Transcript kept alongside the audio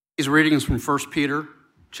These readings from 1 Peter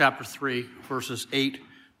chapter 3, verses 8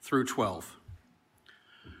 through 12.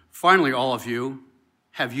 Finally, all of you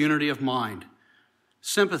have unity of mind,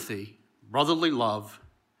 sympathy, brotherly love,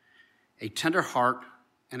 a tender heart,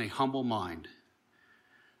 and a humble mind.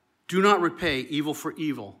 Do not repay evil for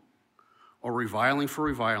evil or reviling for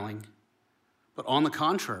reviling, but on the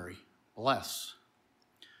contrary, bless.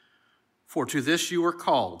 For to this you are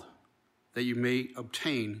called, that you may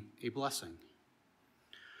obtain a blessing.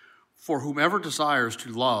 For whomever desires to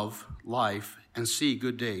love life and see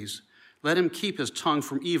good days, let him keep his tongue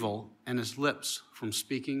from evil and his lips from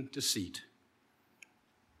speaking deceit.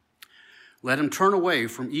 Let him turn away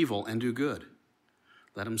from evil and do good.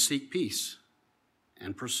 Let him seek peace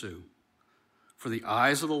and pursue. For the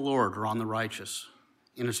eyes of the Lord are on the righteous,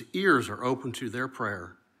 and his ears are open to their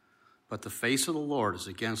prayer, but the face of the Lord is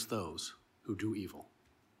against those who do evil.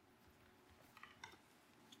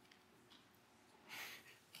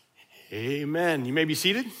 Amen. You may be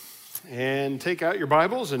seated and take out your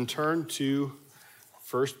Bibles and turn to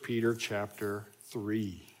 1 Peter chapter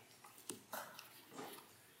 3.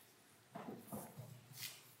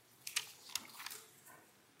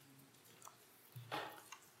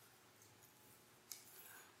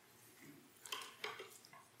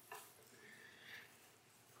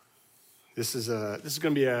 This is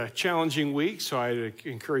going to be a challenging week, so I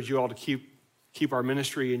encourage you all to keep our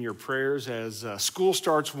ministry in your prayers as school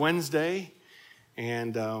starts Wednesday,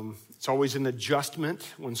 and it's always an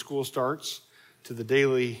adjustment when school starts to the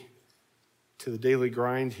daily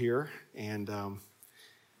grind here, and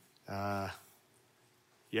it's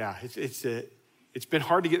been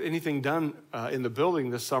hard to get anything done in the building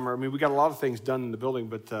this summer. I mean, we got a lot of things done in the building,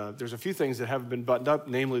 but there's a few things that haven't been buttoned up,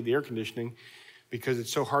 namely the air conditioning, because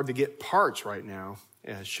it's so hard to get parts right now.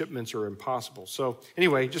 Shipments are impossible. So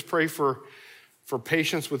anyway, just pray for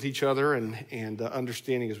patience with each other and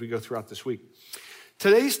understanding as we go throughout this week.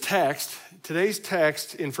 Today's text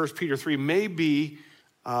in 1 Peter 3 may be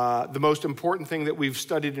the most important thing that we've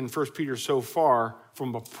studied in 1 Peter so far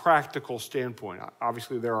from a practical standpoint.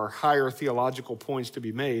 Obviously, there are higher theological points to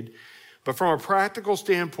be made, but from a practical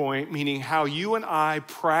standpoint, meaning how you and I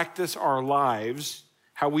practice our lives,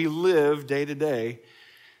 how we live day to day,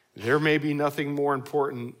 there may be nothing more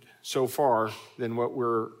important so far than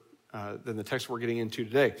than the text we're getting into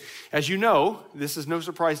today. As you know, this is no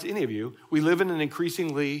surprise to any of you, we live in an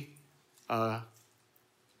increasingly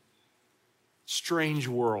strange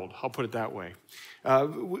world. I'll put it that way.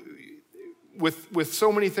 With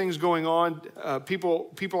so many things going on,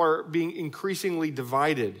 people are being increasingly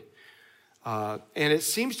divided. And it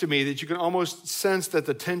seems to me that you can almost sense that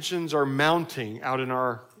the tensions are mounting out in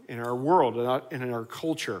our world and in our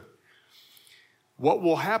culture. What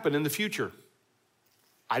will happen in the future?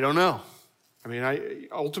 I don't know. I mean, I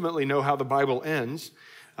ultimately know how the Bible ends.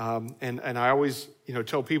 And I always,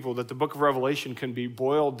 tell people that the book of Revelation can be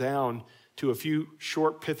boiled down to a few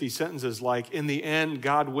short, pithy sentences like, in the end,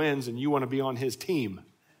 God wins and you want to be on his team.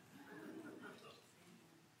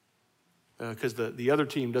 Because the other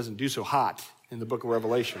team doesn't do so hot in the book of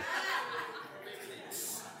Revelation.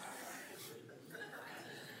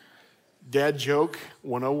 Dad joke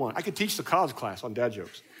 101. I could teach the college class on dad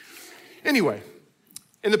jokes. Anyway,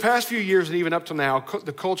 in the past few years and even up to now,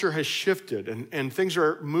 the culture has shifted and things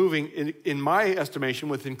are moving, in my estimation,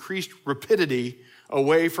 with increased rapidity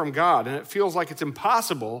away from God. And it feels like it's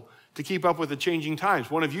impossible to keep up with the changing times.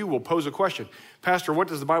 One of you will pose a question, Pastor, what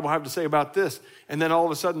does the Bible have to say about this? And then all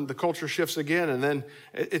of a sudden the culture shifts again. And then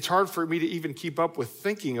it's hard for me to even keep up with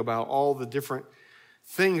thinking about all the different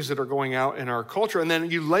things that are going out in our culture. And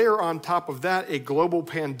then you layer on top of that a global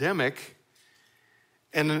pandemic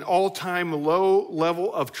and an all-time low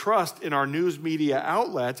level of trust in our news media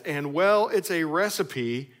outlets. And well, it's a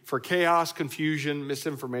recipe for chaos, confusion,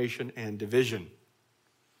 misinformation, and division.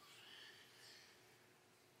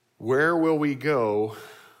 Where will we go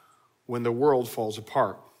when the world falls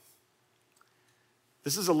apart?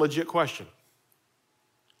 This is a legit question.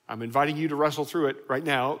 I'm inviting you to wrestle through it right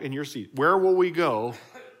now in your seat. Where will we go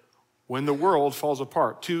when the world falls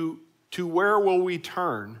apart? To where will we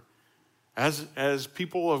turn as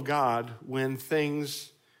people of God when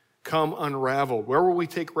things come unraveled? Where will we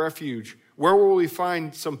take refuge? Where will we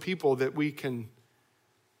find some people that we can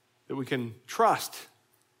trust?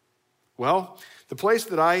 Well, the place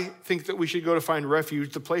that I think that we should go to find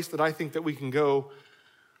refuge, the place that I think that we can go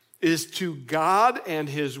is to God and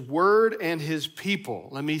his word and his people.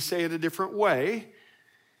 Let me say it a different way.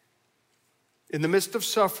 In the midst of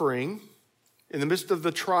suffering, in the midst of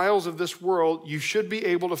the trials of this world, you should be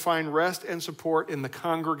able to find rest and support in the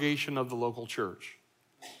congregation of the local church.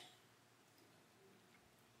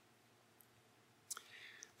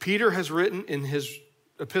 Peter has written in his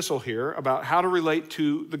epistle here about how to relate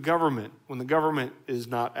to the government when the government is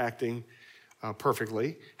not acting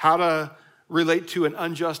perfectly, how to relate to an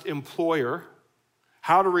unjust employer,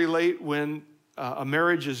 how to relate when a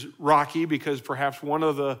marriage is rocky because perhaps one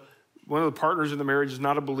of the partners in the marriage is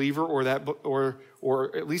not a believer,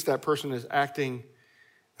 or at least that person is acting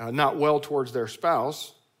not well towards their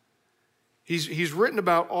spouse. He's written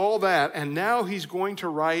about all that, and now he's going to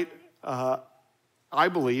write, I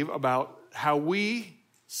believe, about how we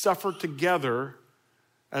suffer together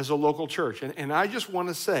as a local church. And I just want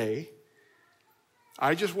to say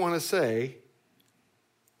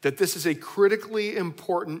that this is a critically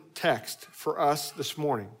important text for us this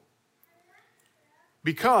morning,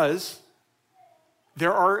 because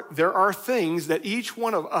there are things that each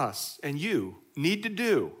one of us and you need to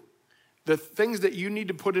do, the things that you need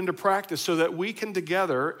to put into practice so that we can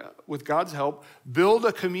together, with God's help, build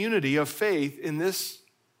a community of faith in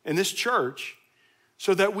this church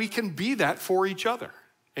so that we can be that for each other.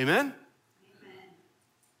 Amen?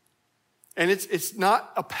 And it's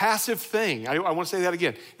not a passive thing. I want to say that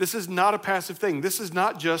again. This is not a passive thing. This is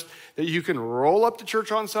not just that you can roll up to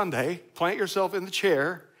church on Sunday, plant yourself in the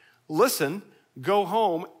chair, listen, go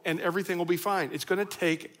home, and everything will be fine. It's going to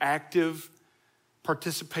take active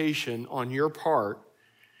participation on your part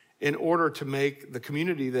in order to make the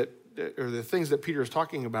community or the things that Peter is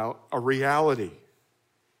talking about a reality.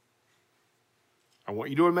 I want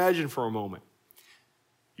you to imagine for a moment.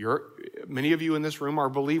 Many of you in this room are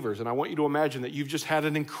believers, and I want you to imagine that you've just had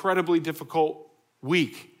an incredibly difficult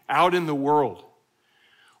week out in the world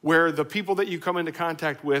where the people that you come into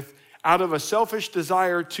contact with, out of a selfish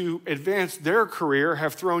desire to advance their career,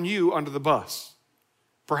 have thrown you under the bus.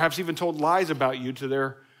 Perhaps even told lies about you to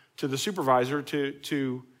the supervisor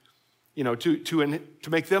to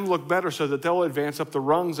make them look better so that they'll advance up the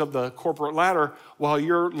rungs of the corporate ladder while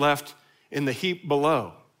you're left in the heap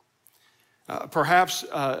below. Perhaps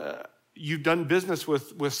you've done business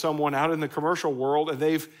with someone out in the commercial world, and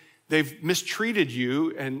they've mistreated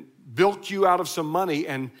you and bilked you out of some money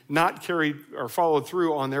and not carried or followed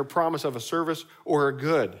through on their promise of a service or a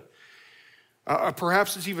good.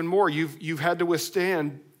 Perhaps it's even more. You've had to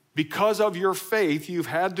withstand, because of your faith, you've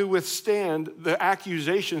had to withstand the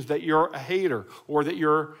accusations that you're a hater or that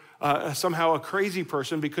you're somehow a crazy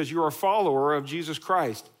person because you're a follower of Jesus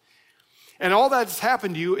Christ. And all that's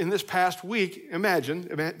happened to you in this past week. Imagine,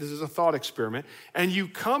 this is a thought experiment, and you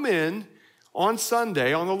come in on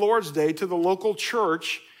Sunday, on the Lord's Day, to the local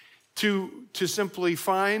church to simply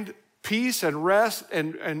find peace and rest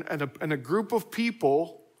and a group of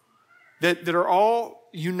people that are all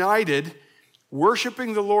united,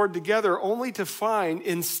 worshiping the Lord together, only to find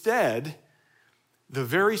instead the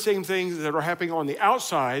very same things that are happening on the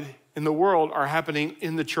outside in the world are happening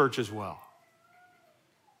in the church as well.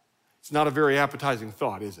 It's not a very appetizing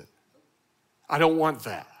thought, is it? I don't want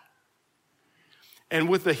that. And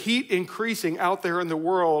with the heat increasing out there in the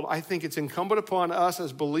world, I think it's incumbent upon us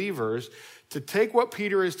as believers to take what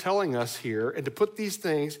Peter is telling us here and to put these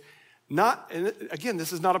things, and again,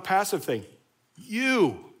 this is not a passive thing.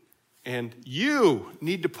 You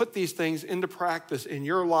need to put these things into practice in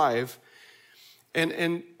your life.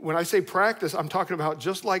 And when I say practice, I'm talking about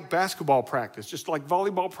just like basketball practice, just like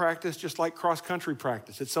volleyball practice, just like cross-country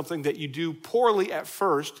practice. It's something that you do poorly at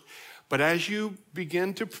first, but as you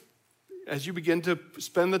begin to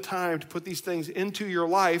spend the time to put these things into your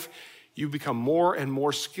life, you become more and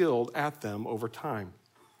more skilled at them over time.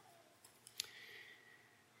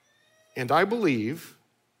 And I believe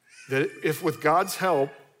that if with God's help,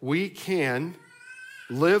 we can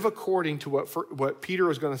live according to what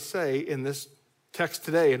Peter is going to say in this text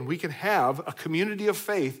today, and we can have a community of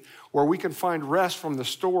faith where we can find rest from the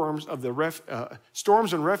storms of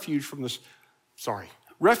refuge from the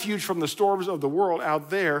storms of the world out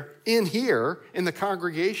there in the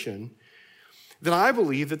congregation, then I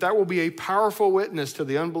believe that will be a powerful witness to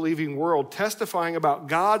the unbelieving world, testifying about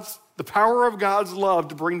the power of God's love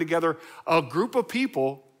to bring together a group of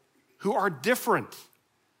people who are different.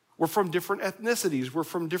 We're from different ethnicities.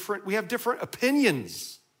 We have different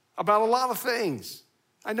opinions about a lot of things.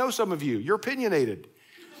 I know some of you, you're opinionated.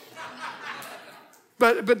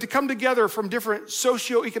 But to come together from different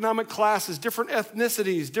socioeconomic classes, different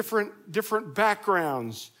ethnicities, different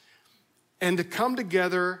backgrounds, and to come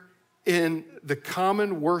together in the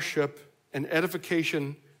common worship and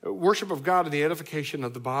worship of God and the edification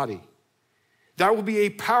of the body. That will be a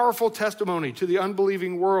powerful testimony to the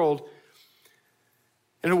unbelieving world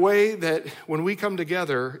in a way that when we come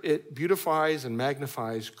together, it beautifies and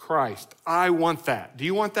magnifies Christ. I want that. Do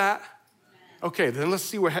you want that? Okay, then let's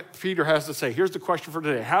see what Peter has to say. Here's the question for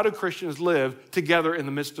today. How do Christians live together in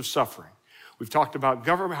the midst of suffering? We've talked about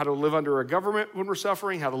government, how to live under a government when we're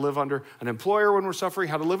suffering, how to live under an employer when we're suffering,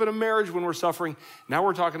 how to live in a marriage when we're suffering. Now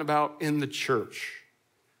we're talking about in the church.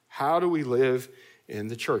 How do we live in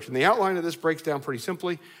the church? And the outline of this breaks down pretty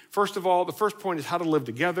simply. First of all, the first point is how to live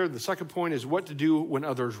together. The second point is what to do when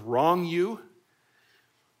others wrong you.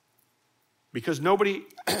 Because nobody,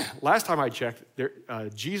 last time I checked,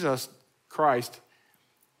 Jesus Christ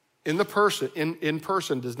in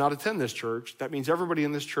person does not attend this church. That means everybody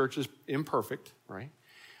in this church is imperfect, right?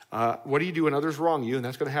 What do you do when others wrong you? And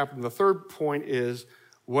that's going to happen. The third point is,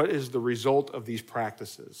 what is the result of these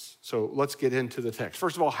practices? So let's get into the text.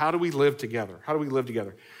 First of all, how do we live together? How do we live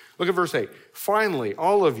together? Look at verse 8. Finally,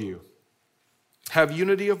 all of you have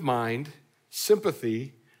unity of mind,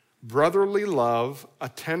 sympathy, brotherly love, a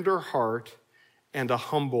tender heart, and a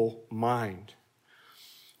humble mind.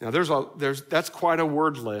 Now, that's quite a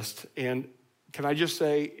word list, and can I just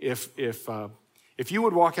say, if you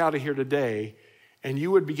would walk out of here today and you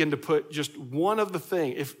would begin to put just one of the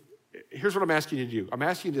things, here's what I'm asking you to do. I'm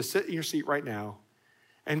asking you to sit in your seat right now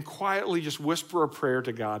and quietly just whisper a prayer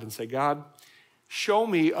to God and say, God, show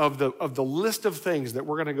me of the list of things that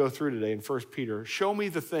we're going to go through today in 1 Peter, show me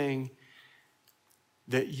the thing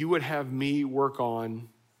that you would have me work on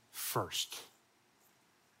first.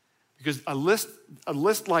 Because a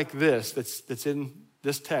list like this that's in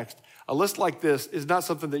this text, a list like this is not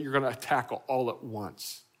something that you're going to tackle all at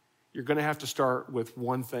once. You're going to have to start with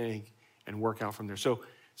one thing and work out from there. So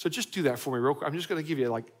just do that for me real quick. I'm just going to give you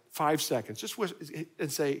like 5 seconds. Just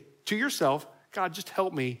and say to yourself, God, just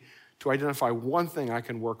help me to identify one thing I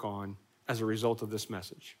can work on as a result of this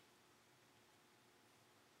message.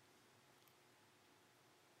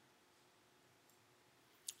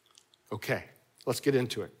 Okay, let's get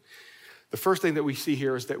into it. The first thing that we see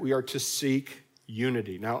here is that we are to seek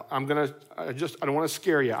unity. Now, I don't want to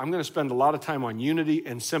scare you. I'm going to spend a lot of time on unity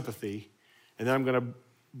and sympathy, and then I'm going to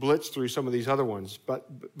blitz through some of these other ones. But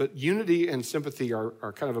unity and sympathy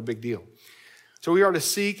are kind of a big deal. So we are to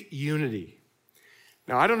seek unity.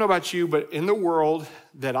 Now, I don't know about you, but in the world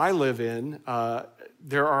that I live in,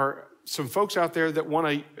 there are some folks out there that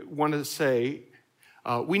want to say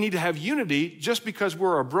we need to have unity just because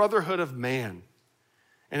we're a brotherhood of man.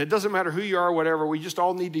 And it doesn't matter who you are or whatever, we just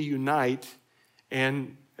all need to unite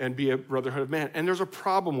and be a brotherhood of man. And there's a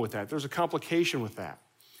problem with that. There's a complication with that.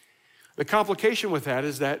 The complication with that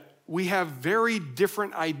is that we have very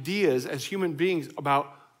different ideas as human beings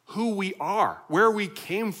about who we are, where we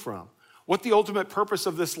came from, what the ultimate purpose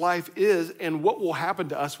of this life is, and what will happen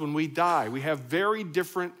to us when we die. We have very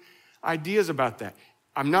different ideas about that.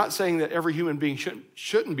 I'm not saying that every human being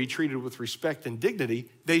shouldn't be treated with respect and dignity.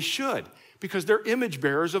 They should, because they're image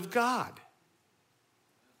bearers of God.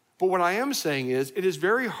 But what I am saying is it is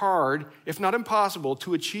very hard, if not impossible,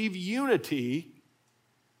 to achieve unity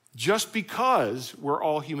just because we're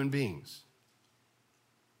all human beings.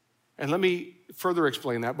 And let me further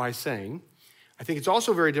explain that by saying, I think it's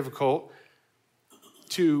also very difficult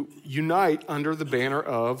to unite under the banner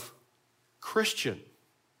of Christian.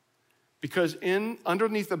 Because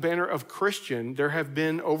underneath the banner of Christian, there have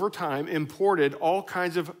been over time imported all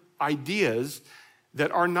kinds of ideas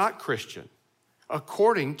that are not Christian,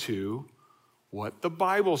 according to what the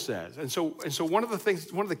Bible says. And so one of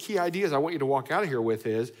the key ideas I want you to walk out of here with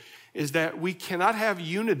is that we cannot have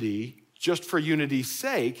unity just for unity's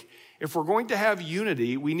sake. If we're going to have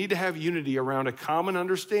unity, we need to have unity around a common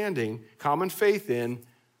understanding, common faith in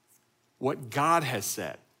what God has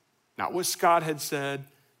said. Not what Scott had said,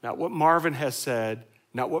 not what Marvin has said,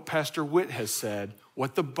 not what Pastor Witt has said,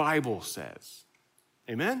 what the Bible says.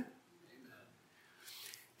 Amen?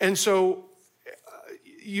 And so,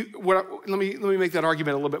 let me make that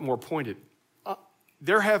argument a little bit more pointed.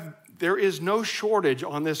 There is no shortage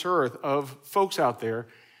on this earth of folks out there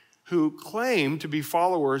who claim to be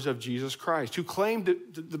followers of Jesus Christ, who claim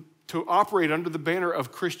to operate under the banner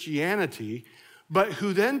of Christianity, but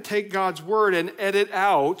who then take God's word and edit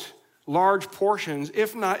out large portions,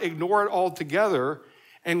 if not ignore it altogether,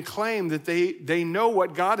 and claim that they know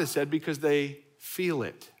what God has said because they feel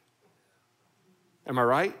it. Am I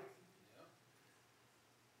right?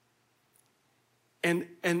 And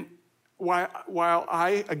while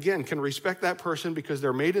I, again, can respect that person because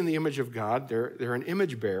they're made in the image of God, they're an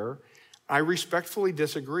image bearer, I respectfully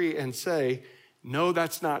disagree and say, no,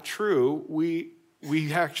 that's not true. We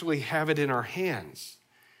actually have it in our hands.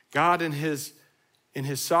 God in his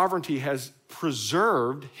sovereignty has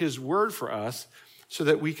preserved his word for us so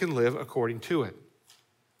that we can live according to it.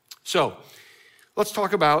 So let's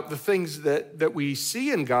talk about the things that we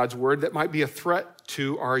see in God's word that might be a threat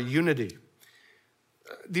to our unity.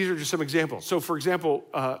 these are just some examples. So for example,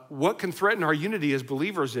 what can threaten our unity as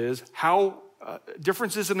believers is how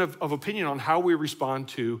differences of opinion on how we respond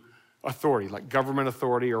to authority, like government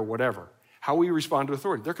authority or whatever, how we respond to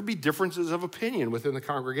authority. There could be differences of opinion within the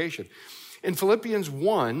congregation. In Philippians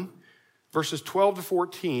 1, verses 12 to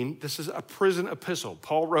 14, this is a prison epistle.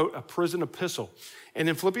 Paul wrote a prison epistle. And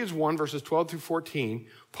in Philippians 1, verses 12 through 14,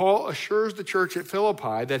 Paul assures the church at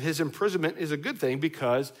Philippi that his imprisonment is a good thing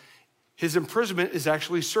because his imprisonment is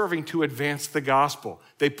actually serving to advance the gospel.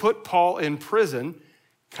 They put Paul in prison,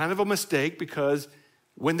 kind of a mistake, because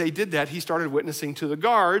when they did that, he started witnessing to the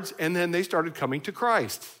guards, and then they started coming to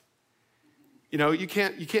Christ. You know, you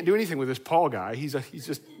can't do anything with this Paul guy. He's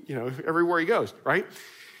just, you know, everywhere he goes, right?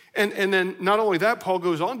 And then not only that, Paul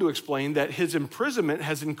goes on to explain that his imprisonment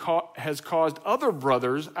has caused other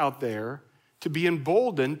brothers out there to be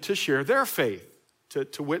emboldened to share their faith,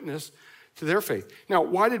 to witness to their faith. Now,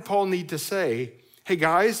 why did Paul need to say, hey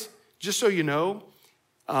guys, just so you know,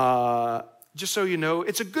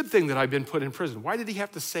 it's a good thing that I've been put in prison. Why did he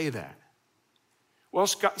have to say that? Well,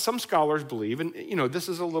 some scholars believe, and you know, this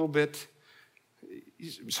is a little bit,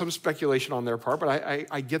 some speculation on their part, but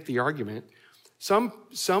I get the argument.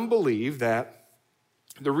 Some believe that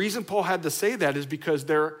the reason Paul had to say that is because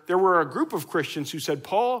there were a group of Christians who said,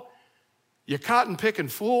 Paul, you cotton-picking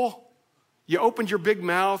fool, you opened your big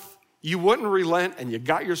mouth, you wouldn't relent, and you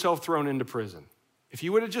got yourself thrown into prison. If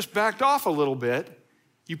you would have just backed off a little bit,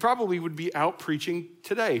 you probably would be out preaching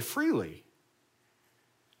today freely.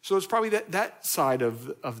 So it's probably that side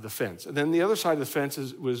of the fence. And then the other side of the fence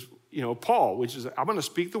was, you know, Paul, which is, I'm going to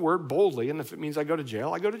speak the word boldly, and if it means I go to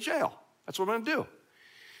jail, I go to jail. That's what I'm going to do.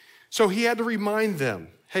 So he had to remind them,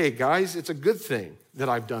 hey, guys, it's a good thing that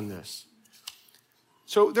I've done this.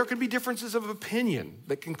 So there could be differences of opinion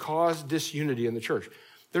that can cause disunity in the church.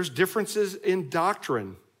 There's differences in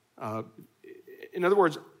doctrine. In other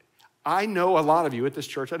words, I know a lot of you at this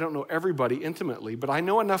church. I don't know everybody intimately, but I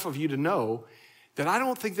know enough of you to know that I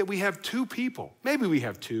don't think that we have two people. Maybe we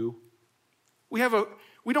have two. We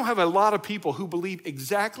don't have a lot of people who believe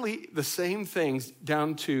exactly the same things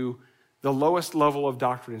down to the lowest level of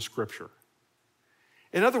doctrine in Scripture.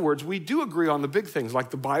 In other words, we do agree on the big things,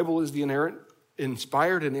 like the Bible is the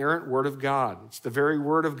inspired, inerrant Word of God. It's the very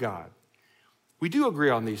Word of God. We do agree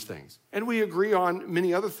on these things. And we agree on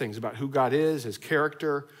many other things about who God is, His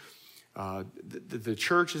character. The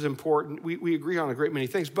church is important. We agree on a great many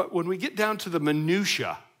things. But when we get down to the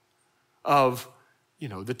minutia of, you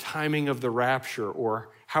know, the timing of the rapture or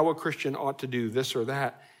how a Christian ought to do this or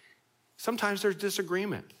that, sometimes there's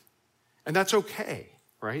disagreement. And that's okay,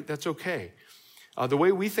 right? That's okay. The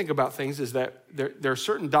way we think about things is that there are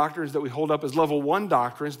certain doctrines that we hold up as level 1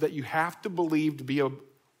 doctrines that you have to believe to be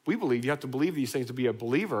we believe you have to believe these things to be a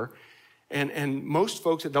believer. And most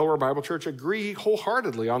folks at Delaware Bible Church agree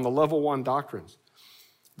wholeheartedly on the level 1 doctrines.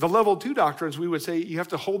 The level 2 doctrines, we would say you have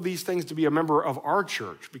to hold these things to be a member of our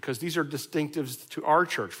church because these are distinctives to our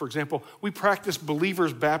church. For example, we practice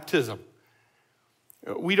believers' baptism.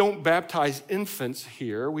 We don't baptize infants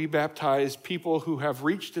here. We baptize people who have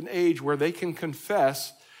reached an age where they can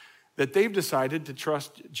confess that they've decided to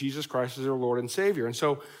trust Jesus Christ as their Lord and Savior. And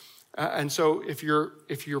so if you're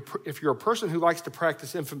a person who likes to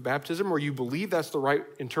practice infant baptism or you believe that's the right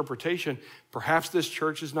interpretation, perhaps this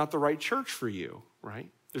church is not the right church for you, right?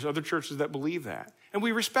 There's other churches that believe that. And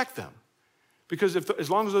we respect them. Because as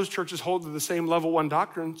long as those churches hold to the same level 1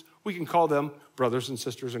 doctrines, we can call them brothers and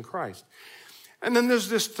sisters in Christ. And then there's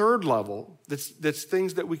this third level that's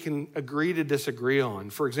things that we can agree to disagree on.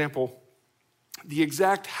 For example,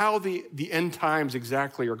 how the end times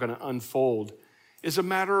exactly are going to unfold is a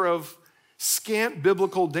matter of scant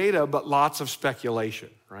biblical data, but lots of speculation,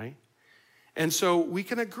 right? And so we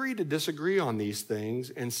can agree to disagree on these things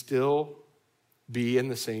and still be in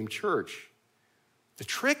the same church. The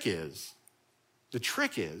trick is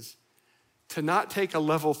to not take a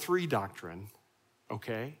level 3 doctrine,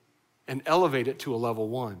 okay, and elevate it to a level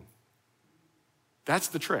 1. That's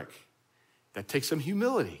the trick. That takes some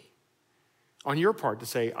humility on your part to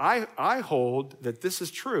say, I hold that this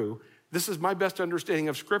is true. This is my best understanding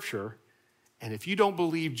of Scripture. And if you don't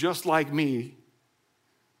believe just like me,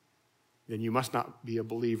 then you must not be a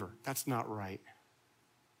believer. That's not right.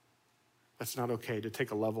 That's not okay to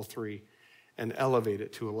take a level 3 and elevate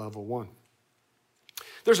it to a level 1.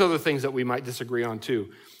 There's other things that we might disagree on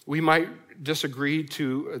too. We might disagree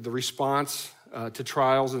to the response to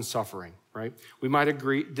trials and suffering, right? We might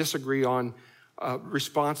disagree on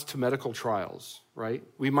response to medical trials, right?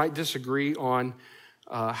 We might disagree on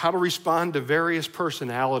how to respond to various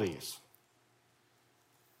personalities.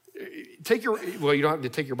 You don't have to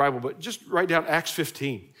take your Bible, but just write down Acts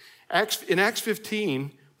 15 In Acts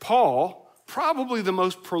 15, Paul, probably the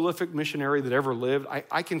most prolific missionary that ever lived,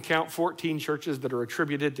 I can count 14 churches that are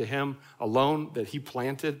attributed to him alone that he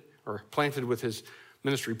planted with his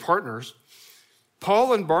ministry partners.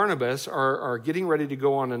 Paul and Barnabas are getting ready to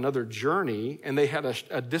go on another journey, and they had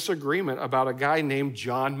a disagreement about a guy named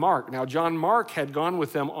John Mark. Now, John Mark had gone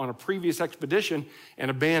with them on a previous expedition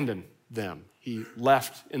and abandoned them. He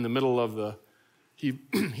left in the middle of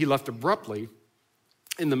he left abruptly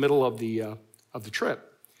in the middle of the trip.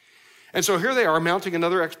 And so here they are mounting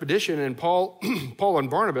another expedition, and Paul and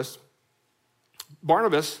Barnabas,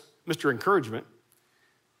 Mr. Encouragement,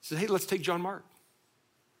 says, hey, let's take John Mark.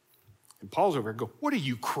 And Paul's over here go, what are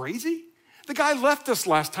you, crazy? The guy left us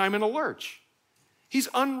last time in a lurch. He's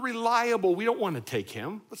unreliable. We don't want to take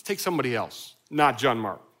him. Let's take somebody else, not John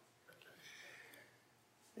Mark.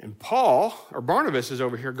 And Barnabas is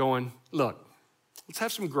over here going, look, let's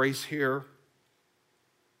have some grace here.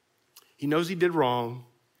 He knows he did wrong.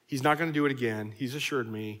 He's not going to do it again. He's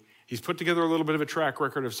assured me. He's put together a little bit of a track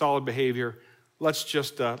record of solid behavior. Let's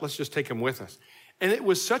just take him with us. And it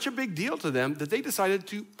was such a big deal to them that they decided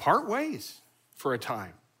to part ways for a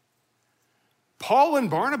time. Paul and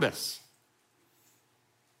Barnabas,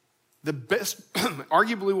 the best,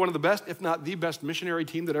 arguably one of the best, if not the best missionary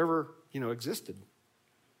team that ever, existed,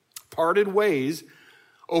 parted ways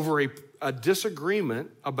over a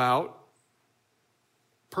disagreement about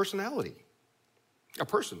personality, a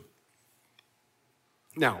person.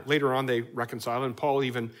 Now, later on, they reconciled, and Paul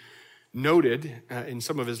even noted in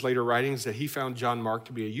some of his later writings that he found John Mark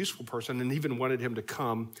to be a useful person and even wanted him to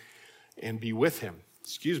come and be with him.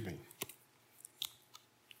 Excuse me.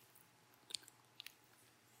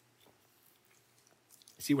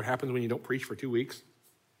 See what happens when you don't preach for 2 weeks?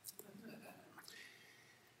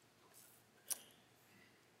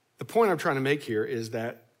 The point I'm trying to make here is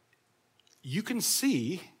that you can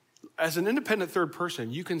see, as an independent third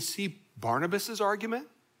person, you can see Barnabas's argument.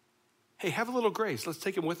 Hey, have a little grace. Let's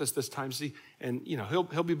take him with us this time. See, and he'll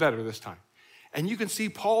be better this time. And you can see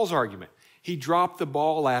Paul's argument. He dropped the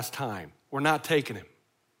ball last time. We're not taking him.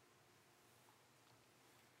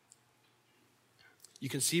 You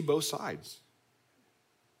can see both sides.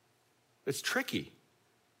 It's tricky.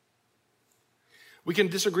 We can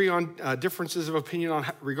disagree on differences of opinion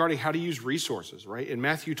regarding how to use resources, right? In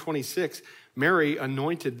Matthew 26, Mary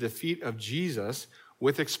anointed the feet of Jesus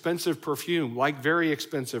with expensive perfume, like very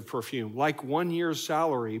expensive perfume, like 1 year's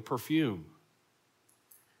salary perfume.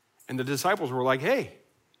 And the disciples were like, hey,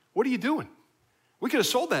 what are you doing? We could have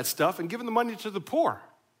sold that stuff and given the money to the poor.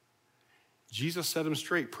 Jesus set them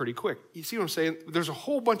straight pretty quick. You see what I'm saying? There's a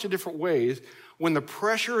whole bunch of different ways. When the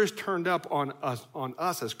pressure is turned up on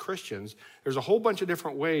us as Christians, there's a whole bunch of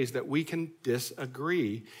different ways that we can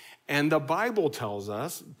disagree. And the Bible tells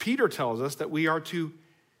us, Peter tells us, that we are to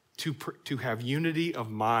have unity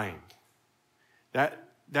of mind.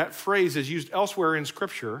 That phrase is used elsewhere in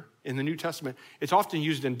Scripture, in the New Testament. It's often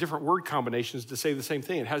used in different word combinations to say the same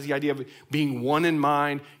thing. It has the idea of being one in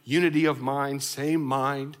mind, unity of mind, same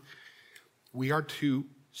mind. We are to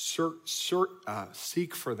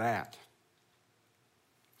seek for that.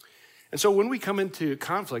 And so when we come into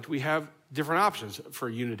conflict, we have different options for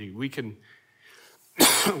unity.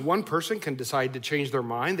 One person can decide to change their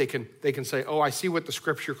mind. They can say, oh, I see what the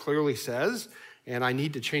Scripture clearly says, and I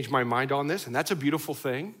need to change my mind on this, and that's a beautiful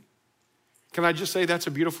thing. Can I just say that's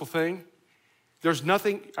a beautiful thing? There's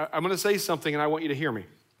nothing, I'm going to say something, and I want you to hear me.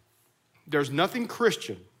 There's nothing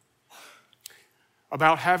Christian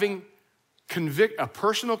about having a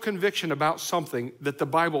personal conviction about something that the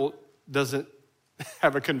Bible doesn't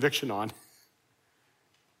have a conviction on.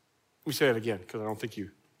 Let me say that again, because I don't think you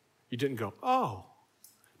didn't go, oh.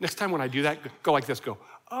 Next time when I do that, go like this, go,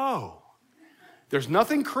 oh. There's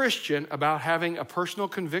nothing Christian about having a personal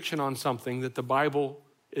conviction on something that the Bible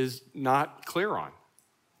is not clear on.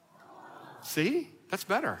 See? That's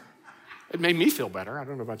better. It made me feel better. I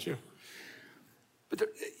don't know about you.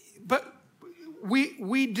 But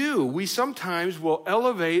we sometimes will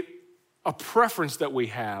elevate a preference that we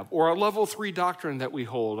have or a level 3 doctrine that we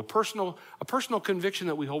hold, a personal conviction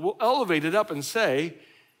that we hold. We'll elevate it up and say,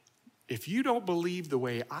 if you don't believe the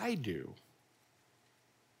way I do,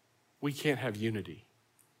 we can't have unity.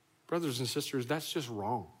 Brothers and sisters, that's just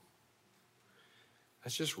wrong.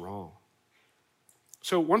 That's just wrong.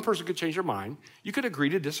 So one person could change their mind. You could agree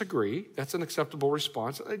to disagree. That's an acceptable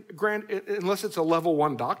response. Unless it's a level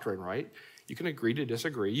 1 doctrine, right? You can agree to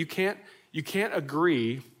disagree. You can't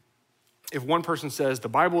agree if one person says the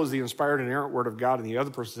Bible is the inspired and inerrant word of God and the other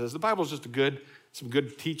person says the Bible is just some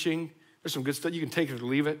good teaching. There's some good stuff. You can take it or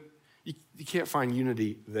leave it. You can't find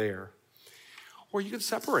unity there. Or you can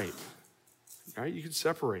separate. right? You can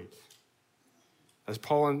separate, as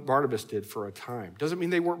Paul and Barnabas did for a time. Doesn't mean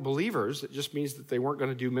they weren't believers. It just means that they weren't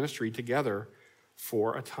going to do ministry together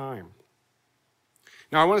for a time.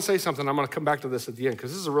 Now, I want to say something. I'm going to come back to this at the end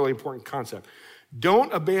because this is a really important concept.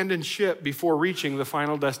 Don't abandon ship before reaching the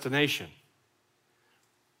final destination.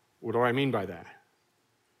 What do I mean by that?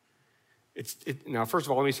 Now, first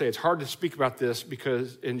of all, let me say it's hard to speak about this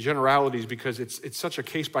because in generalities because it's such a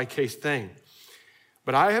case-by-case thing.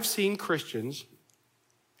 But I have seen Christians,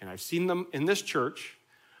 and I've seen them in this church,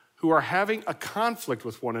 who are having a conflict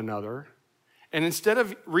with one another, and instead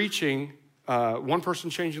of reaching one person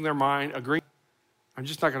changing their mind, agreeing, I'm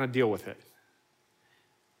just not going to deal with it.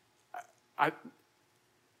 I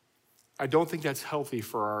don't think that's healthy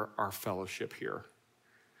for our fellowship here.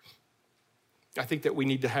 I think that we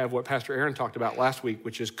need to have what Pastor Aaron talked about last week,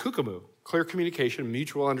 which is kukamu, clear communication,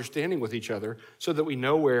 mutual understanding with each other so that we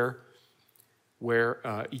know where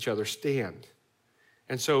each other stand.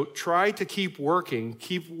 And so try to keep working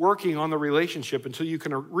on the relationship until you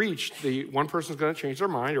can reach the one person's going to change their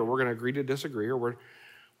mind, or we're going to agree to disagree, or we're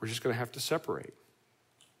just going to have to separate.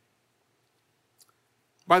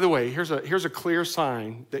 By the way, here's a clear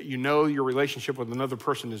sign that you know your relationship with another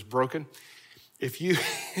person is broken. If you,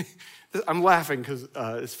 I'm laughing because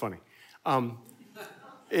it's funny.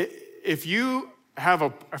 If you're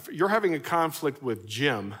having a conflict with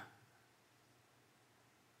Jim,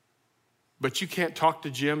 but you can't talk to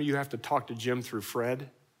Jim, you have to talk to Jim through Fred.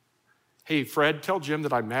 Hey, Fred, tell Jim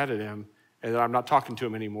that I'm mad at him and that I'm not talking to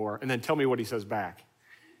him anymore, and then tell me what he says back.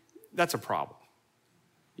 That's a problem.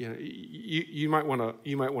 You know, you might want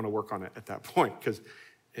to work on it at that point because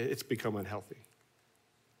it's become unhealthy.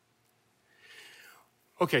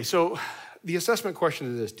 Okay, so the assessment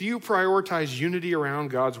question is this: do you prioritize unity around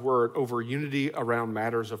God's word over unity around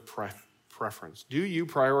matters of preference? Do you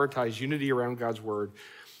prioritize unity around God's word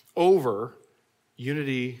over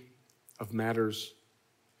unity of matters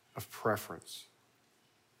of preference?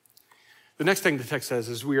 The next thing the text says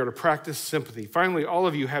is we are to practice sympathy. Finally, all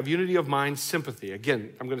of you have unity of mind, sympathy.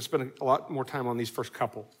 Again, I'm going to spend a lot more time on these first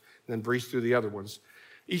couple and then breeze through the other ones.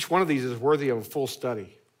 Each one of these is worthy of a full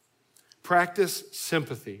study. Practice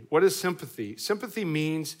sympathy. What is sympathy? Sympathy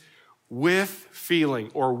means with feeling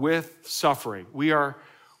or with suffering. We are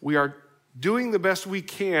doing the best we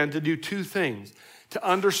can to do two things: to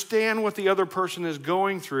understand what the other person is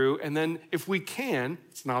going through, and then if we can,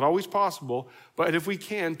 it's not always possible, but if we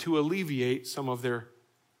can, to alleviate some of their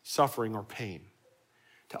suffering or pain.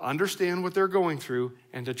 To understand what they're going through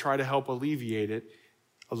and to try to help alleviate it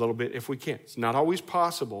a little bit if we can. It's not always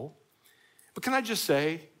possible, but can I just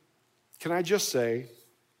say,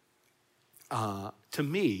 to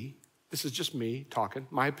me, this is just me talking,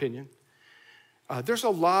 my opinion, there's a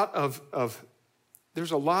lot of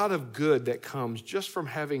good that comes just from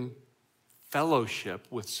having fellowship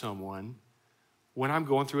with someone when I'm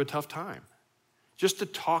going through a tough time. Just to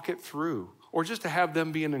talk it through, or just to have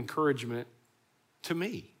them be an encouragement to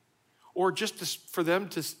me, or just for them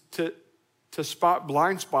to spot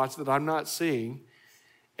blind spots that I'm not seeing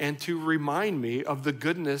and to remind me of the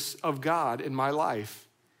goodness of God in my life.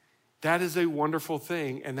 That is a wonderful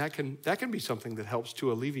thing, and that can be something that helps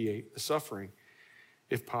to alleviate the suffering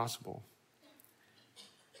if possible.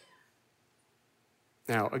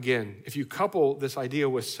 Now, again, if you couple this idea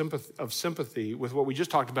with sympathy with what we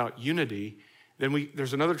just talked about, unity, then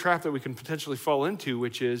there's another trap that we can potentially fall into,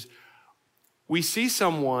 which is we see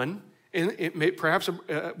someone, perhaps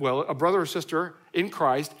a brother or sister in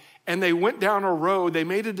Christ, and they went down a road, they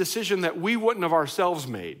made a decision that we wouldn't have ourselves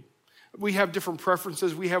made. We have different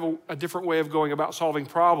preferences, we have a different way of going about solving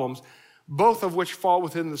problems, both of which fall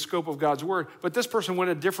within the scope of God's word, but this person went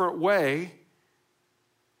a different way.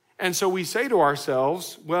 And so we say to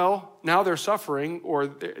ourselves, well, now they're suffering or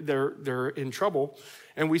they're in trouble.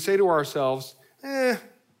 And we say to ourselves, they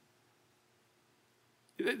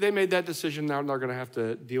made that decision, now they're going to have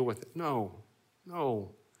to deal with it. No.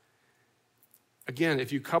 Again,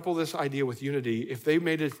 if you couple this idea with unity, if they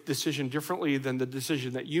made a decision differently than the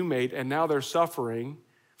decision that you made, and now they're suffering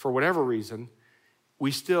for whatever reason,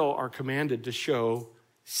 we still are commanded to show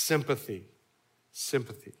sympathy.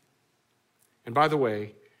 Sympathy. And by the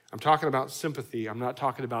way, I'm talking about sympathy. I'm not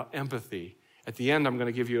talking about empathy. At the end, I'm going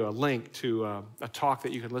to give you a link to a talk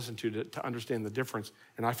that you can listen to understand the difference.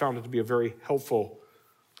 And I found it to be a very helpful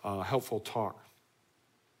talk.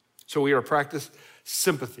 So we are to practice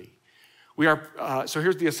sympathy. So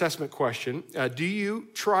here's the assessment question. Do you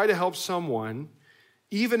try to help someone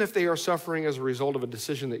even if they are suffering as a result of a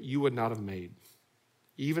decision that you would not have made?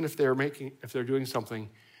 Even if they're doing something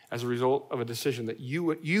as a result of a decision that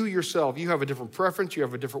you yourself, you have a different preference, you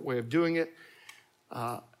have a different way of doing it.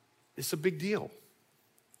 It's a big deal.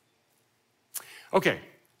 Okay,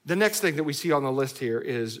 the next thing that we see on the list here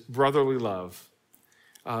is brotherly love.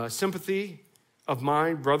 Sympathy of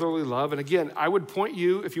mind, brotherly love. And again, I would point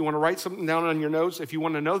you, if you want to write something down on your notes, if you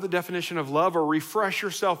want to know the definition of love or refresh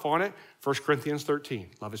yourself on it, 1 Corinthians 13.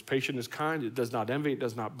 Love is patient, is kind, it does not envy, it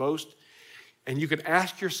does not boast. And you can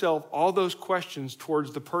ask yourself all those questions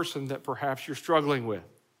towards the person that perhaps you're struggling with.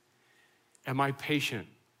 Am I patient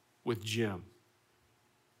with Jim?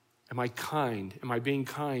 Am I kind? Am I being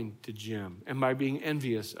kind to Jim? Am I being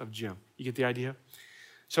envious of Jim? You get the idea?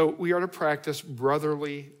 So we are to practice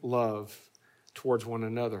brotherly love towards one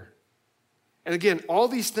another. And again, all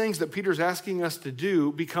these things that Peter's asking us to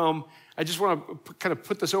do become, I just want to kind of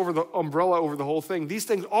put this over the umbrella over the whole thing. These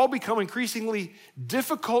things all become increasingly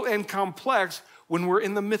difficult and complex when we're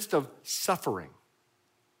in the midst of suffering.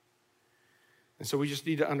 And so we just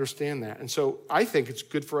need to understand that. And so I think it's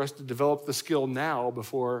good for us to develop the skill now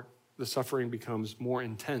before the suffering becomes more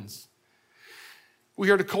intense. We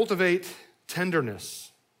are to cultivate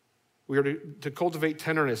tenderness. We are to cultivate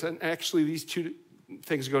tenderness. And actually, these two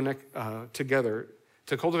things go together.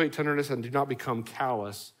 To cultivate tenderness and do not become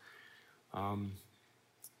callous.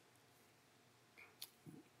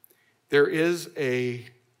 There is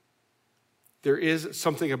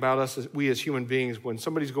something about us, we as human beings, when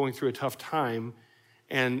somebody's going through a tough time,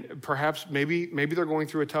 and perhaps maybe they're going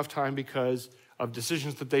through a tough time because of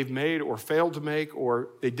decisions that they've made or failed to make, or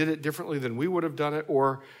they did it differently than we would have done it,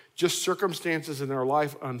 or just circumstances in their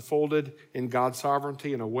life unfolded in God's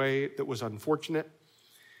sovereignty in a way that was unfortunate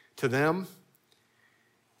to them.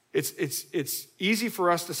 It's easy for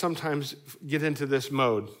us to sometimes get into this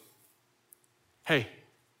mode. Hey,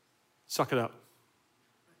 suck it up.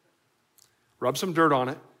 Rub some dirt on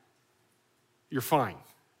it. You're fine.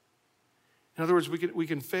 In other words, we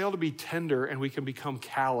can fail to be tender and we can become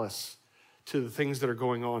callous to the things that are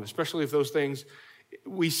going on, especially if those things,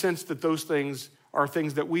 we sense that those things are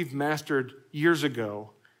things that we've mastered years ago,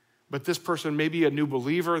 but this person may be a new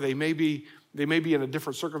believer, they may be in a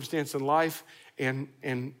different circumstance in life,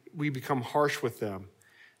 and we become harsh with them.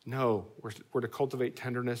 No, we're to cultivate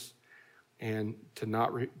tenderness and to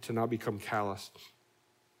not become callous.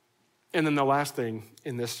 And then the last thing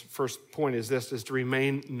in this first point is to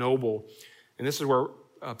remain noble. And this is where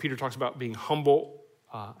Peter talks about being humble,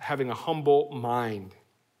 having a humble mind.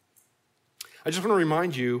 I just want to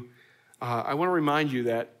remind you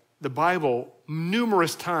that the Bible,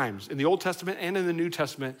 numerous times in the Old Testament and in the New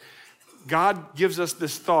Testament, God gives us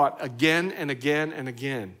this thought again and again and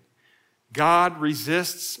again. God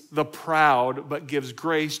resists the proud, but gives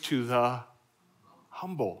grace to the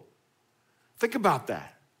humble. Think about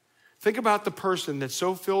that. Think about the person that's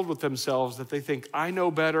so filled with themselves that they think, I know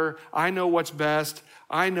better, I know what's best,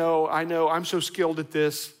 I know, I'm so skilled at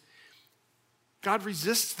this. God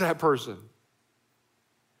resists that person.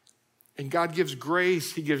 And God gives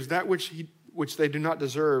grace, he gives that which they do not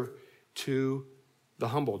deserve to the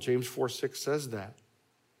humble. James 4:6 says that.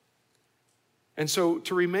 And so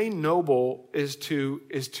to remain noble is to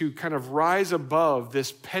kind of rise above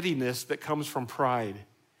this pettiness that comes from pride.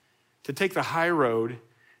 To take the high road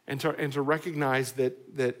and to recognize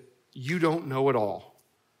that you don't know it all.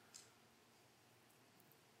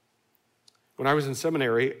 When I was in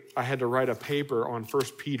seminary, I had to write a paper on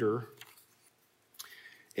 1 Peter.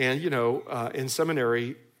 And, in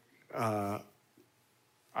seminary, I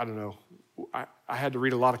had to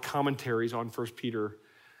read a lot of commentaries on 1 Peter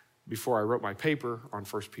before I wrote my paper on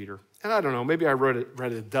 1 Peter. And I don't know, maybe I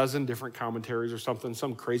read a dozen different commentaries or something,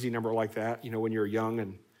 some crazy number like that, when you're young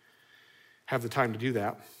and have the time to do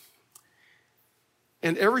that.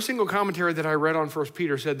 And every single commentary that I read on 1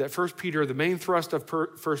 Peter said that 1 Peter, the main thrust of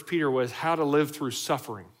 1 Peter was how to live through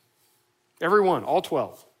suffering. Every one, all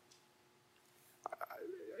 12.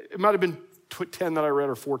 It might have been 10 that I read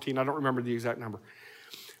or 14. I don't remember the exact number.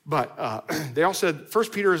 But they all said 1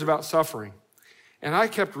 Peter is about suffering. And I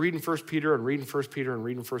kept reading 1 Peter and reading 1 Peter and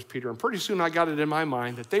reading 1 Peter. And pretty soon I got it in my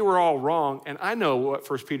mind that they were all wrong. And I know what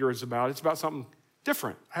 1 Peter is about. It's about something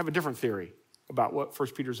different. I have a different theory about what 1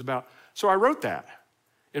 Peter is about. So I wrote that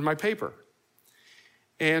in my paper.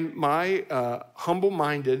 And my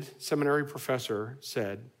humble-minded seminary professor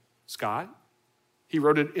said, Scott, he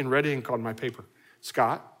wrote it in red ink on my paper,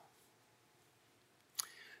 Scott,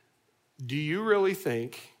 do you really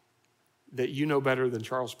think that you know better than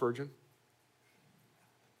Charles Spurgeon?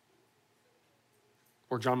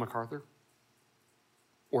 Or John MacArthur?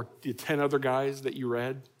 Or the 10 other guys that you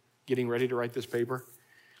read getting ready to write this paper?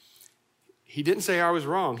 He didn't say I was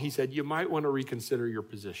wrong. He said, you might want to reconsider your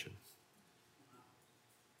position.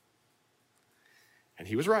 And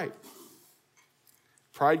he was right.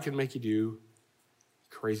 Pride can make you do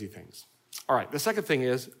Crazy things. All right, the second thing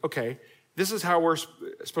is, okay, this is how we're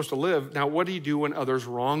supposed to live. Now, what do you do when others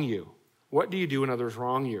wrong you? What do you do when others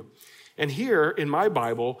wrong you? And here in my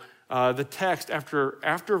Bible, the text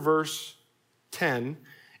after verse 10,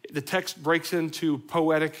 the text breaks into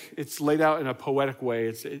poetic. It's laid out in a poetic way.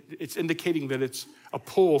 It's indicating that it's a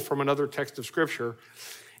pull from another text of Scripture.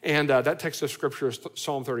 And that text of Scripture is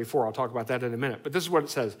Psalm 34. I'll talk about that in a minute. But this is what it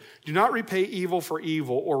says. Do not repay evil for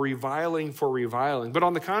evil or reviling for reviling, but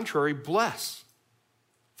on the contrary, bless.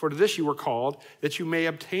 For to this you were called, that you may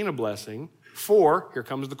obtain a blessing. For, here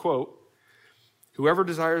comes the quote, whoever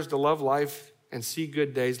desires to love life and see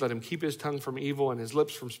good days, let him keep his tongue from evil and his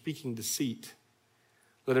lips from speaking deceit.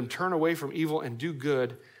 Let him turn away from evil and do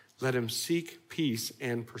good. Let him seek peace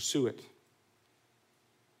and pursue it.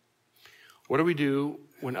 What do we do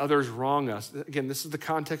when others wrong us? Again, this is the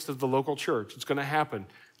context of the local church. It's going to happen.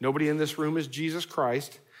 Nobody in this room is Jesus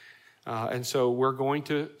Christ. And so we're going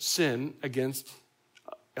to sin against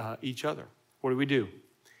each other. What do?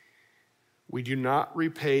 We do not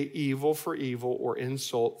repay evil for evil or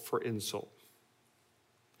insult for insult.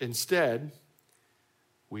 Instead,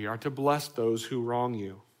 we are to bless those who wrong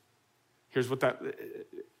you. Here's what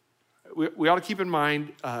we ought to keep in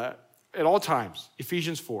mind at all times.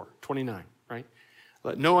 Ephesians 4:29, right?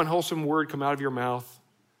 Let no unwholesome word come out of your mouth,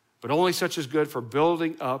 but only such as good for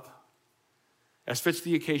building up, as fits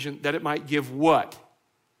the occasion, that it might give what?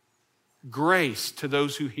 Grace to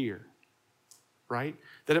those who hear, right?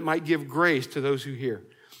 That it might give grace to those who hear.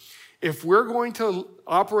 If we're going to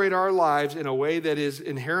operate our lives in a way that is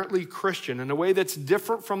inherently Christian, in a way that's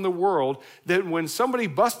different from the world, that when somebody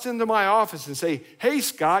busts into my office and say, hey,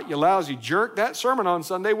 Scott, you lousy jerk, that sermon on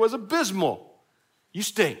Sunday was abysmal. You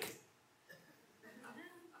stink.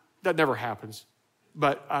 That never happens.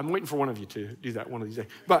 But I'm waiting for one of you to do that one of these days.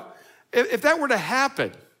 But if that were to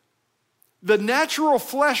happen, the natural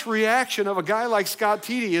flesh reaction of a guy like Scott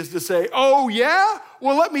Teedy is to say, oh, yeah?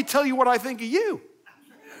 Well, let me tell you what I think of you.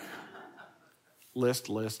 List.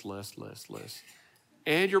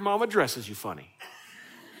 And your mama dresses you funny,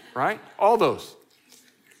 right? All those.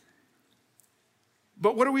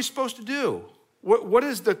 But what are we supposed to do? What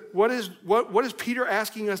is Peter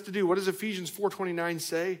asking us to do? What does Ephesians 4:29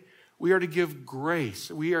 say? We are to give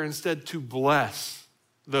grace. We are instead to bless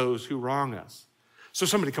those who wrong us. So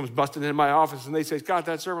somebody comes busting in my office and they say, Scott,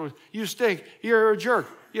 that sermon was, you stink, you're a jerk,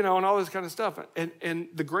 and all this kind of stuff. And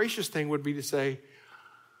the gracious thing would be to say,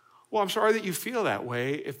 well, I'm sorry that you feel that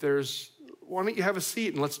way. Why don't you have a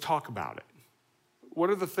seat and let's talk about it? What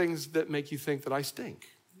are the things that make you think that I stink?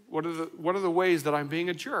 What are the ways that I'm being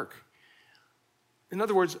a jerk? In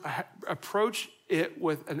other words, approach it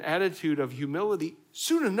with an attitude of humility.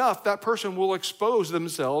 Soon enough, that person will expose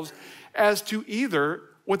themselves as to either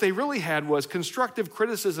what they really had was constructive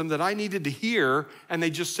criticism that I needed to hear, and they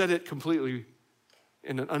just said it completely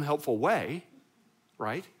in an unhelpful way,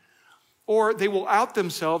 right? Or they will out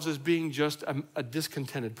themselves as being just a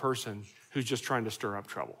discontented person who's just trying to stir up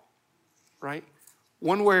trouble, right?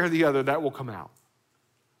 One way or the other, that will come out.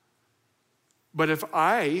 But if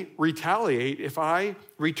I retaliate, if I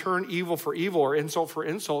return evil for evil or insult for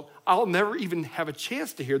insult, I'll never even have a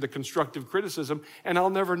chance to hear the constructive criticism, and I'll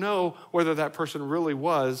never know whether that person really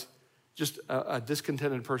was just a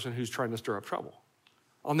discontented person who's trying to stir up trouble.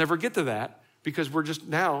 I'll never get to that because we're just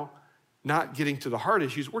now not getting to the hard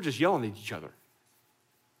issues. We're just yelling at each other.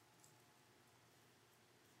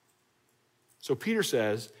 So Peter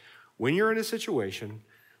says, when you're in a situation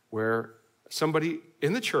where somebody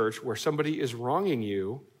in the church, where somebody is wronging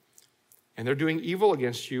you and they're doing evil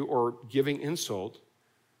against you or giving insult,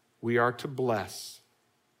 we are to bless.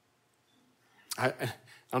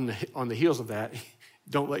 On the heels of that,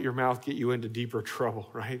 don't let your mouth get you into deeper trouble,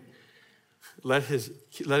 right? Let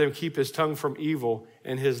him keep his tongue from evil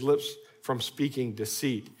and his lips from speaking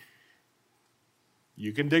deceit.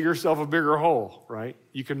 You can dig yourself a bigger hole, right?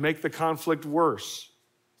 You can make the conflict worse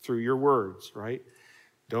through your words, right?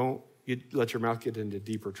 Don't let your mouth get into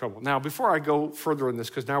deeper trouble. Now, before I go further in this,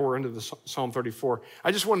 because now we're into the Psalm 34,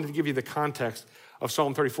 I just wanted to give you the context of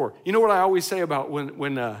Psalm 34. You know what I always say about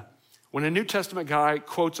when a New Testament guy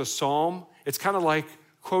quotes a psalm, it's kind of like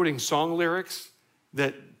quoting song lyrics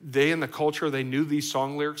that they in the culture, they knew these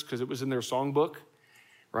song lyrics because it was in their songbook,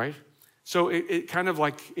 right? So it kind of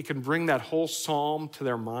like, it can bring that whole psalm to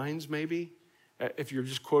their minds maybe, if you're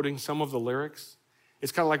just quoting some of the lyrics.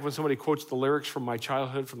 It's kind of like when somebody quotes the lyrics from my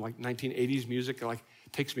childhood, from like 1980s music, it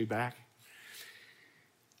takes me back.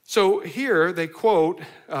 So here they quote,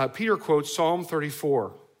 Peter quotes Psalm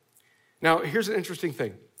 34. Now, here's an interesting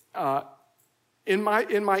thing. In my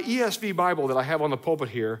ESV Bible that I have on the pulpit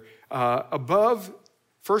here, above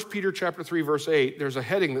 1 Peter chapter 3, verse 8, there's a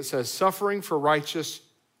heading that says, suffering for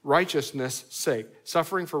righteousness' sake.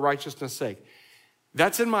 Suffering for righteousness' sake.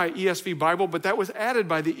 That's in my ESV Bible, but that was added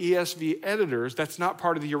by the ESV editors. That's not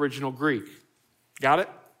part of the original Greek. Got it?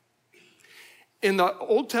 In the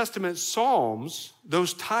Old Testament Psalms,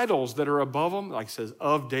 those titles that are above them, like it says,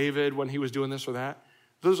 of David when he was doing this or that,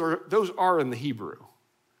 those are in the Hebrew.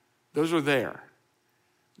 Those are there.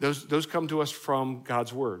 Those come to us from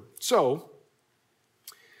God's word. So,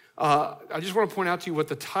 I just want to point out to you what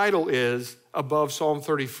the title is above Psalm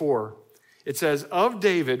 34. It says, of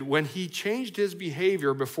David when he changed his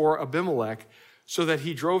behavior before Abimelech so that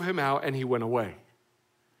he drove him out and he went away.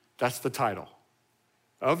 That's the title.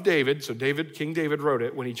 Of David, so King David wrote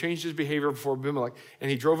it, when he changed his behavior before Abimelech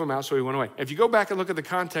and he drove him out so he went away. If you go back and look at the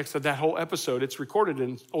context of that whole episode, it's recorded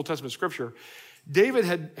in Old Testament scripture. David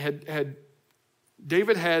had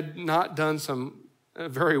not done some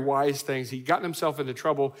very wise things. He'd gotten himself into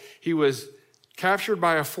trouble. He was captured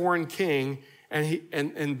by a foreign king,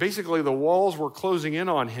 and basically the walls were closing in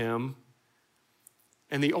on him.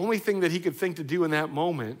 And the only thing that he could think to do in that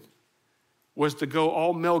moment was to go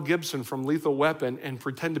all Mel Gibson from Lethal Weapon and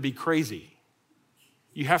pretend to be crazy.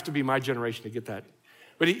 You have to be my generation to get that.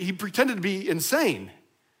 But he pretended to be insane.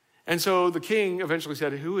 And so the king eventually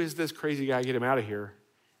said, who is this crazy guy? Get him out of here.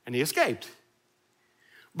 And he escaped.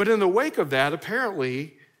 But in the wake of that,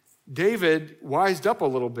 apparently, David wised up a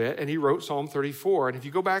little bit and he wrote Psalm 34. And if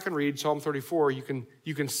you go back and read Psalm 34, you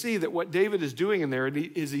can see that what David is doing in there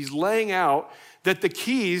is he's laying out that the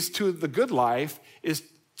keys to the good life is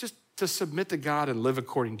just to submit to God and live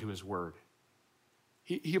according to his word.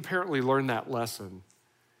 He apparently learned that lesson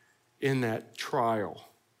in that trial.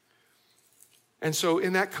 And so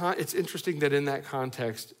it's interesting that in that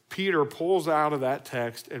context, Peter pulls out of that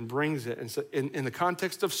text and brings it. And so in the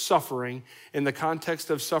context of suffering, in the context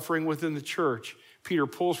of suffering within the church, Peter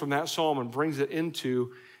pulls from that psalm and brings it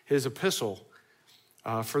into his epistle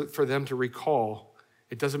for them to recall.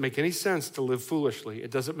 It doesn't make any sense to live foolishly. It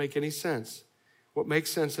doesn't make any sense. What makes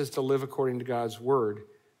sense is to live according to God's word.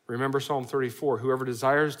 Remember Psalm 34, whoever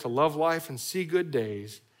desires to love life and see good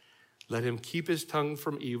days, let him keep his tongue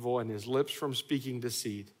from evil and his lips from speaking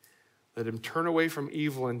deceit. Let him turn away from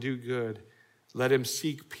evil and do good. Let him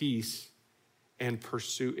seek peace and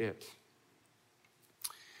pursue it.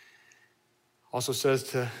 Also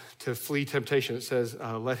says to flee temptation. It says,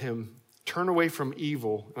 let him turn away from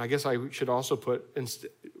evil. And I guess I should also put, instead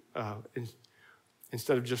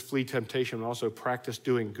of just flee temptation, also practice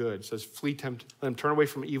doing good. It says, let him turn away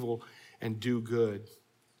from evil and do good.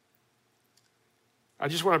 I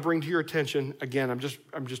just want to bring to your attention, again,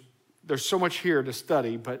 there's so much here to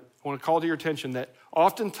study, but I want to call to your attention that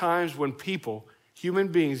oftentimes when human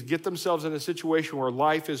beings, get themselves in a situation where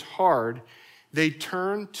life is hard, they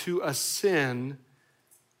turn to a sin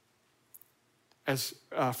as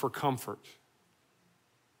for comfort.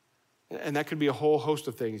 And that could be a whole host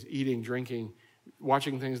of things: eating, drinking,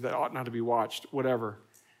 watching things that ought not to be watched, whatever.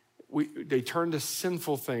 They turn to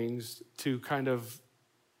sinful things to kind of,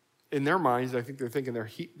 in their minds, I think they're thinking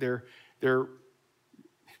they're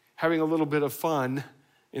having a little bit of fun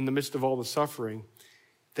in the midst of all the suffering.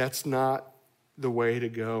 That's not the way to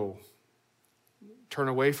go. Turn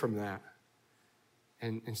away from that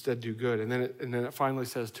and instead do good. And then it finally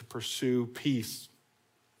says to pursue peace.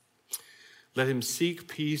 Let him seek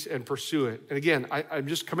peace and pursue it. And again, I'm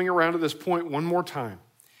just coming around to this point one more time,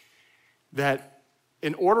 that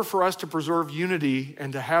in order for us to preserve unity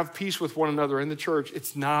and to have peace with one another in the church,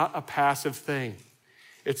 it's not a passive thing.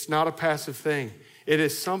 It's not a passive thing. It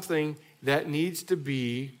is something that needs to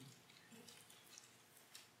be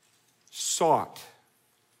sought.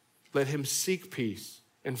 Let him seek peace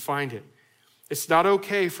and find it. It's not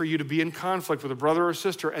okay for you to be in conflict with a brother or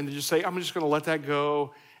sister and to just say, I'm just going to let that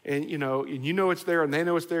go. And you know it's there and they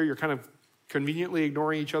know it's there. You're kind of conveniently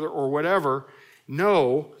ignoring each other or whatever.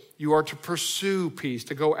 No, you are to pursue peace,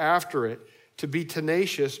 to go after it, to be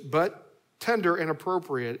tenacious, but tender and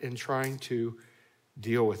appropriate in trying to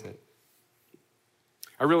deal with it.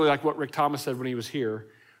 I really like what Rick Thomas said when he was here.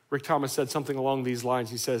 Rick Thomas said something along these lines.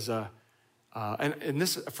 He says, and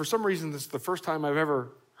this, for some reason, this is the first time I've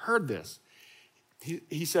ever heard this.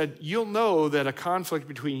 He said, you'll know that a conflict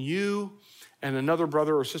between you and another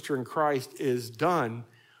brother or sister in Christ is done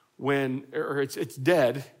or it's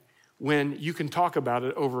dead, when you can talk about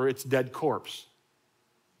it over its dead corpse.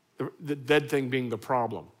 The dead thing being the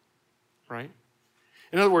problem, right?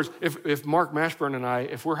 In other words, if Mark Mashburn and I,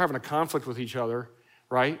 if we're having a conflict with each other,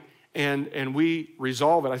 right, and we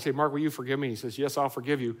resolve it, I say, Mark, will you forgive me? He says, yes, I'll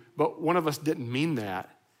forgive you. But one of us didn't mean that.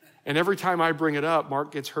 And every time I bring it up,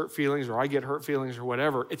 Mark gets hurt feelings or I get hurt feelings or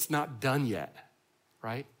whatever. It's not done yet.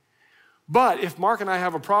 right? But if Mark and I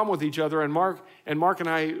have a problem with each other, and Mark and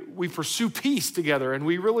I, we pursue peace together, and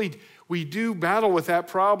we do battle with that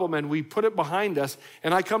problem, and we put it behind us,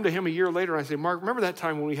 and I come to him a year later, and I say, Mark, remember that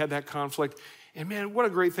time when we had that conflict? And man, what a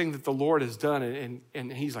great thing that the Lord has done.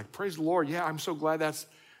 And he's like, praise the Lord. Yeah, I'm so glad that's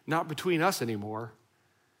not between us anymore.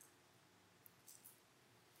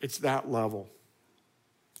 It's that level.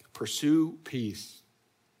 Pursue peace.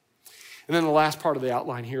 And then the last part of the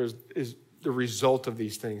outline here is the result of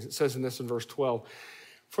these things. It says in verse 12,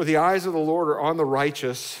 for the eyes of the Lord are on the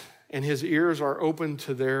righteous, and his ears are open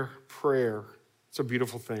to their prayer. It's a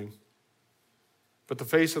beautiful thing. But the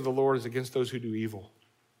face of the Lord is against those who do evil.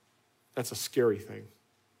 That's a scary thing.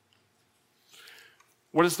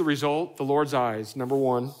 What is the result? The Lord's eyes. Number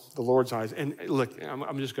one, the Lord's eyes. And look,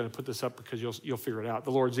 I'm just going to put this up because you'll figure it out.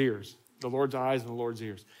 The Lord's ears. The Lord's eyes and the Lord's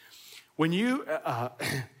ears. When you,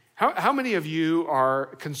 how many of you are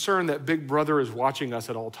concerned that Big Brother is watching us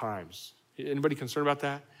at all times? Anybody concerned about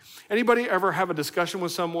that? Anybody ever have a discussion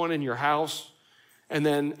with someone in your house and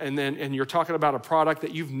you're talking about a product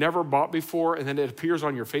that you've never bought before, and then it appears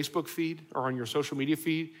on your Facebook feed or on your social media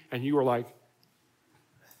feed, and you are like,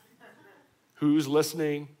 who's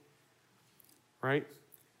listening? Right?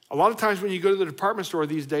 A lot of times when you go to the department store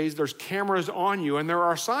these days, there's cameras on you, and there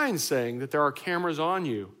are signs saying that there are cameras on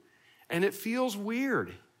you, and it feels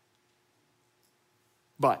weird.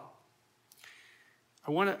 But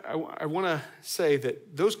I want to say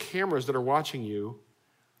that those cameras that are watching you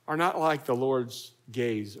are not like the Lord's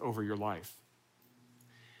gaze over your life.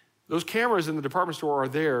 Those cameras in the department store are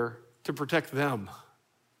there to protect them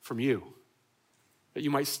from you, that you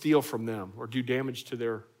might steal from them or do damage to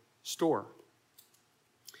their store.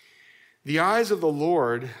 The eyes of the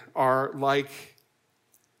Lord are like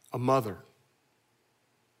a mother.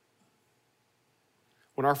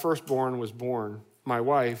 When our firstborn was born, my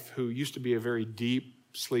wife, who used to be a very deep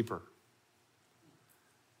sleeper,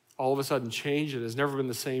 all of a sudden changed and has never been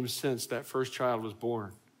the same since that first child was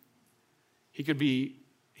born. He could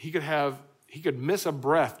miss a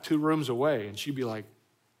breath 2 rooms away, and she'd be like,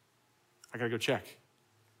 I gotta go check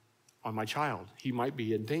on my child. He might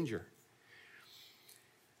be in danger.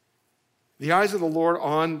 The eyes of the Lord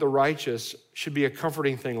on the righteous should be a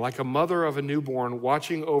comforting thing, like a mother of a newborn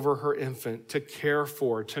watching over her infant to care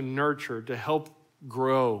for, to nurture, to help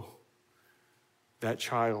grow that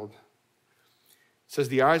child. It says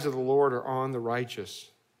the eyes of the Lord are on the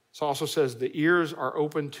righteous. It also says the ears are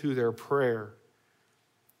open to their prayer.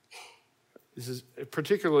 This is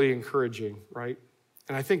particularly encouraging, right?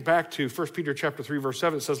 And I think back to 1 Peter chapter 3, verse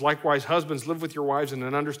 7. It says, likewise, husbands, live with your wives in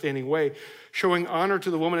an understanding way, showing honor to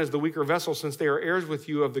the woman as the weaker vessel, since they are heirs with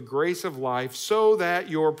you of the grace of life, so that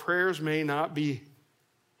your prayers may not be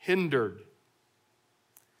hindered.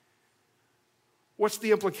 What's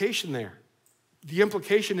the implication there? The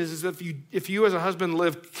implication is that if you as a husband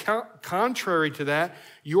live contrary to that,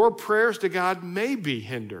 your prayers to God may be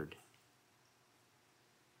hindered.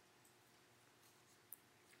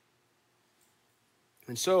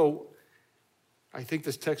 And so, I think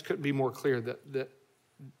this text couldn't be more clear that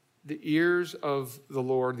the ears of the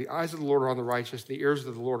Lord, the eyes of the Lord are on the righteous, the ears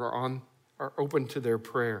of the Lord are open to their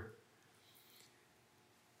prayer.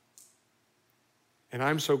 And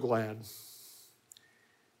I'm so glad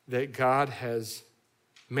that God has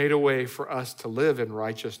made a way for us to live in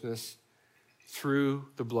righteousness through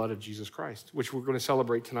the blood of Jesus Christ, which we're going to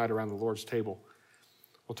celebrate tonight around the Lord's table.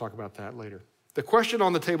 We'll talk about that later. The question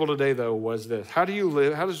on the table today, though, was this: how do you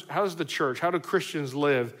live? How does the church, how do Christians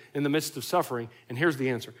live in the midst of suffering? And here's the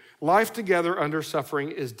answer. Life together under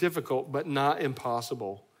suffering is difficult, but not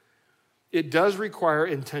impossible. It does require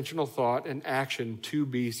intentional thought and action to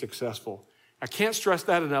be successful. I can't stress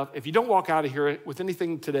that enough. If you don't walk out of here with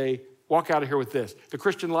anything today, walk out of here with this. The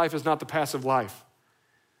Christian life is not the passive life.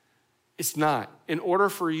 It's not. In order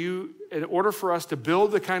for us to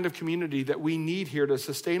build the kind of community that we need here to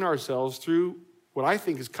sustain ourselves through what I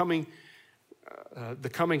think is the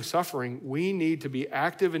coming suffering, we need to be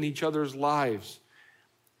active in each other's lives,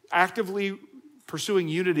 actively pursuing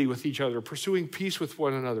unity with each other, pursuing peace with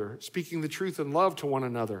one another, speaking the truth in love to one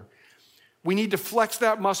another. We need to flex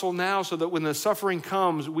that muscle now so that when the suffering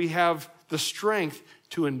comes, we have the strength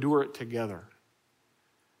to endure it together.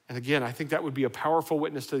 And again, I think that would be a powerful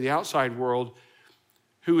witness to the outside world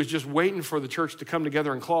who is just waiting for the church to come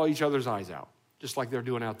together and claw each other's eyes out, just like they're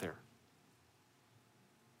doing out there.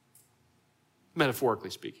 Metaphorically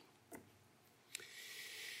speaking.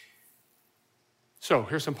 So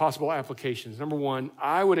here's some possible applications. Number one,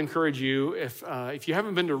 I would encourage you, if you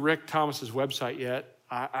haven't been to Rick Thomas's website yet,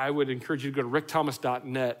 I would encourage you to go to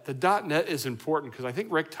rickthomas.net. The .net is important because I think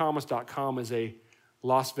rickthomas.com is a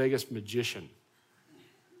Las Vegas magician.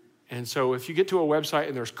 And so if you get to a website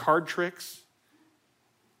and there's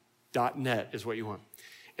cardtricks.net is what you want.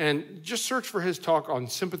 And just search for his talk on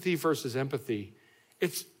sympathy versus empathy.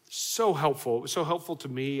 It's so helpful. It was so helpful to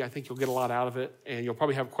me. I think you'll get a lot out of it. And you'll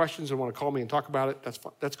probably have questions and want to call me and talk about it. That's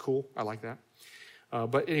fun. That's cool. I like that.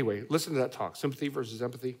 But anyway, listen to that talk, sympathy versus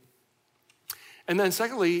empathy. And then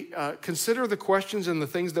secondly, consider the questions and the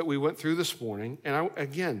things that we went through this morning. And I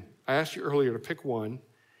asked you earlier to pick one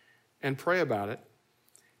and pray about it.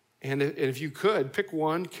 And if you could, pick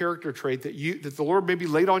one character trait that the Lord maybe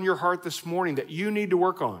laid on your heart this morning that you need to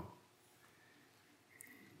work on.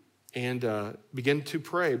 And begin to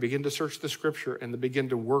pray, begin to search the scripture, and begin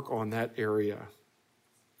to work on that area.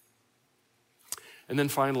 And then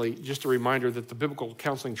finally, just a reminder that the Biblical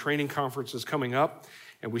Counseling Training Conference is coming up,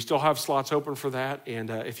 and we still have slots open for that.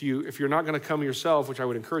 And if you're not going to come yourself, which I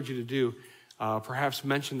would encourage you to do, perhaps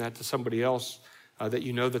mention that to somebody else that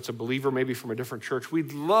you know that's a believer, maybe from a different church.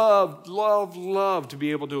 We'd love to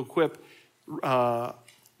be able to equip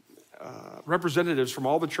representatives from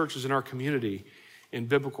all the churches in our community in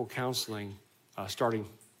biblical counseling starting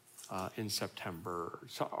in September.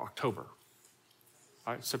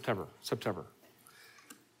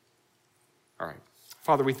 All right.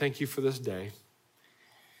 Father, we thank you for this day.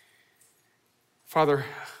 Father,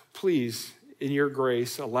 please, in your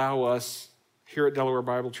grace, allow us here at Delaware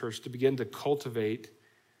Bible Church to begin to cultivate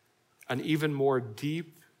an even more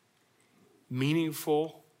deep,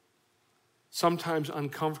 meaningful, sometimes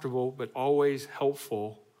uncomfortable, but always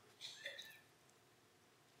helpful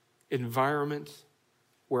environment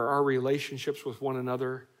where our relationships with one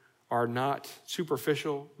another are not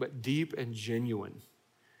superficial, but deep and genuine.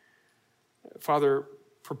 Father,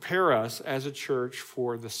 prepare us as a church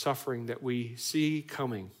for the suffering that we see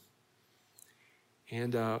coming.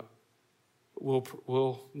 And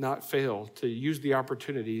we'll not fail to use the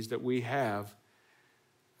opportunities that we have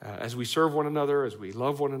as we serve one another, as we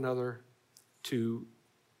love one another, to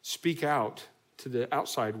speak out to the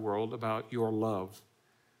outside world about your love.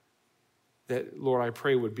 That, Lord, I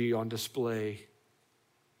pray would be on display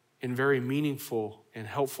in very meaningful and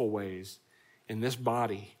helpful ways in this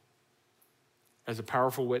body as a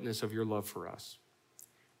powerful witness of your love for us.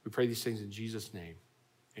 We pray these things in Jesus' name.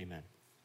 Amen.